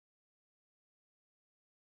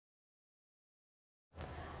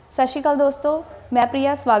सत श्री अकाल दोस्तों, मैं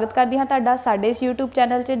प्रिया स्वागत करती हाँ तुहाडा साडे इस यूट्यूब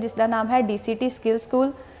चैनल जिसका नाम है DCT स्किल स्कूल।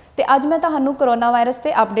 तो अज मैं तुहानू कोरोना वायरस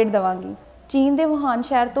से अपडेट देवांगी। चीन के वुहान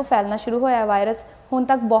शहर तो फैलना शुरू होया वायरस हुण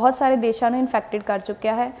तक बहुत सारे देशों में इन्फेक्टेड कर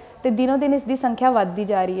चुकिया है तो दिनों दिन इसकी संख्या वधदी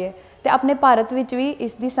जा रही है। तो अपने भारत में भी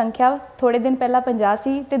इसकी संख्या थोड़े दिन पहला 50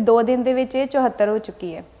 सी ते 2 दिन दे विच 74 हो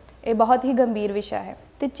चुकी है। ये बहुत ही गंभीर विषय है।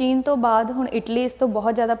 तो चीन तो बाद हुण इटली इस तो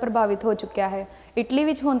बहुत ज़्यादा प्रभावित हो चुका है। इटली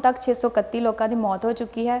में हुण तक 631 लोगों की मौत हो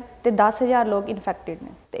चुकी है तो 10,000 लोग इन्फेक्टेड ने।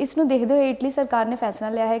 तो इसनूं देखते हुए इटली सरकार ने फैसला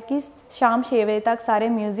लिया है कि शाम 6 बजे तक सारे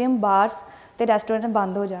म्यूजियम, बार्स ते रेस्टोरेंट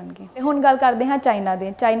बंद हो जाएंगे। तो हुण गल करते हैं चाइना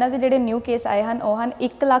के। चाइना के जिहड़े न्यू केस आए हैं वह हैं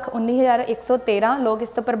 1,19,113 लोग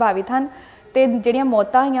इस तो प्रभावित हैं तो जिहड़ियां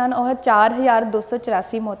मौतां होईयां वह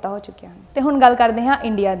 4,284 मौतां हो चुकी हैं। तो हुण गल करते हैं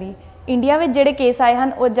इंडिया की। इंडिया में जिहड़े केस आए हैं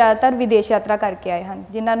वो ज़्यादातर विदेश यात्रा करके आए हैं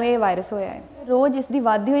जिन्होंने ये वायरस होया है। रोज़ इसकी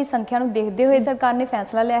वधदी हुई संख्या को देखते हुए सरकार ने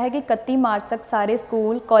फैसला लिया है कि 31 मार्च तक सारे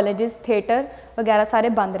स्कूल, कॉलेजेस, थिएटर वगैरह सारे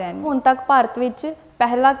बंद रहेंगे। हुण तक भारत में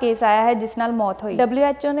पहला केस आया है जिस नाल मौत हुई।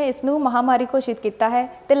 WHO ने इसनूं महामारी घोषित किया है।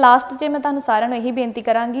 तो लास्ट 'च मैं तुहानूं सारिआं नूं यही बेनती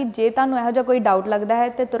करांगी, जे तुहानूं इहो जिहा कोई डाउट लगता है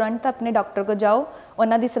तो तुरंत अपने डॉक्टर को जाओ,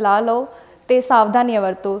 उन्हां दी सलाह लो तो सावधानियां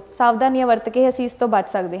वरतो। सावधानियां वरत के असीं इस तो बच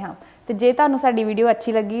सकते हाँ। तो जे तुहानूं साडी वीडियो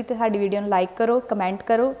अच्छी लगी तो साडी वीडियो नूं लाइक करो, कमेंट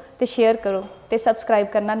करो तो शेयर करो तो सबसक्राइब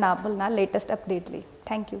करना ना भुलना लेटेस्ट अपडेट लई।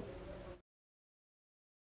 Thank you.